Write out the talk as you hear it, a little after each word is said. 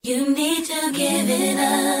You need to give it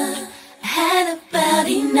up. I had about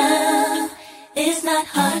enough. It's not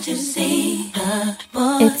hard to see. The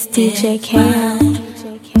boy It's DJ is Cam. mine.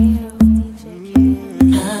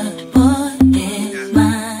 The boy is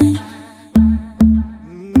mine.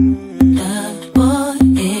 The boy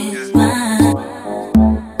is mine.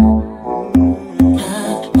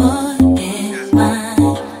 The boy is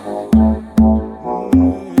mine.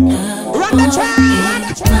 Run the track!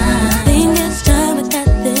 I think it's time we got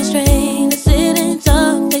this straight. Let's sit and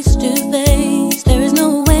talk face to face. There is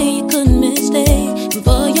no way you could mistake.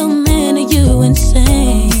 For your man, are you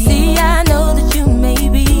insane? See, I know that you may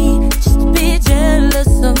be just a bit jealous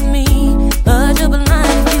of me, but you're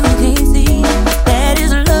blind if you can't see that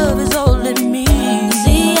his love is all in me.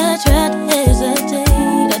 See, I tried to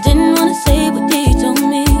hesitate. I didn't wanna say what he told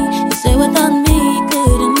me. He said without me he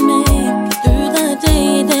couldn't make it through the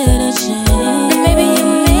day that I shared. And maybe you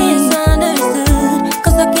misunderstood,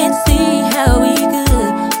 'cause I can't see how we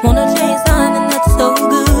could wanna chase something that's so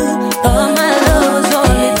good. All my love was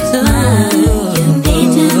all it took. You need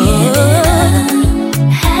to give it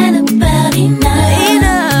up. Had about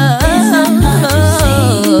enough. It's not hard to see.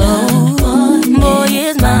 The Boy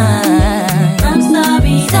is mine. I'm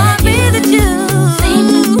sorry that you seem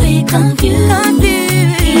to be confused.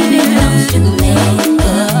 Even close to me.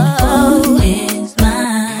 The boy is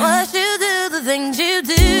mine. What you do, the things you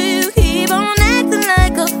do, you keep on acting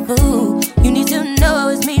like a fool. You need to know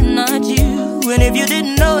it's me, not you. And if you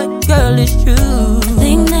didn't know it, girl, it's true.